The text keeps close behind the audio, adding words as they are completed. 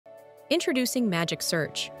Introducing Magic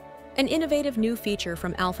Search, an innovative new feature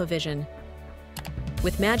from AIinVideo.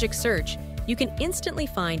 With Magic Search, you can instantly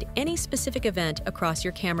find any specific event across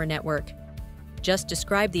your camera network. Just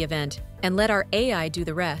describe the event and let our AI do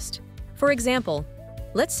the rest. For example,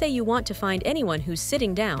 let's say you want to find anyone who's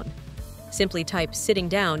sitting down. Simply type "sitting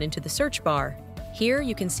down" into the search bar. Here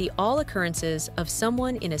you can see all occurrences of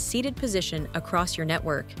someone in a seated position across your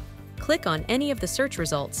network. Click on any of the search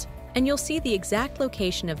results, and you'll see the exact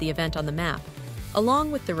location of the event on the map, along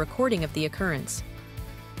with the recording of the occurrence.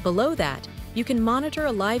 Below that, you can monitor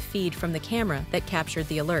a live feed from the camera that captured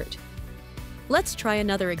the alert. Let's try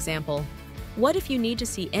another example. What if you need to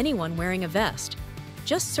see anyone wearing a vest?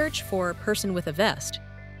 Just search for "person with a vest."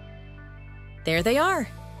 There they are,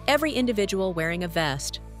 every individual wearing a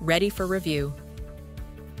vest, ready for review.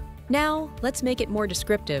 Now, let's make it more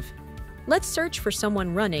descriptive. Let's search for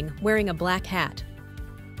someone running wearing a black hat.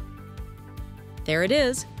 There it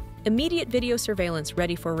is, immediate video surveillance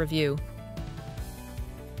ready for review.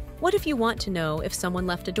 What if you want to know if someone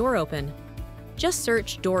left a door open? Just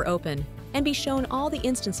search "door open" and be shown all the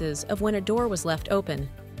instances of when a door was left open.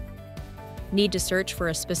 Need to search for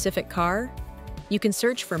a specific car? You can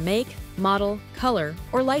search for make, model, color,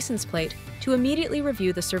 or license plate to immediately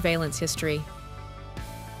review the surveillance history.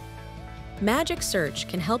 Magic Search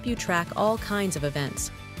can help you track all kinds of events,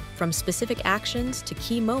 from specific actions to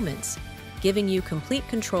key moments, giving you complete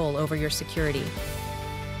control over your security.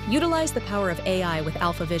 Utilize the power of AI with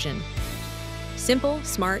AIinVideo. Simple,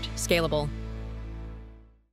 smart, scalable.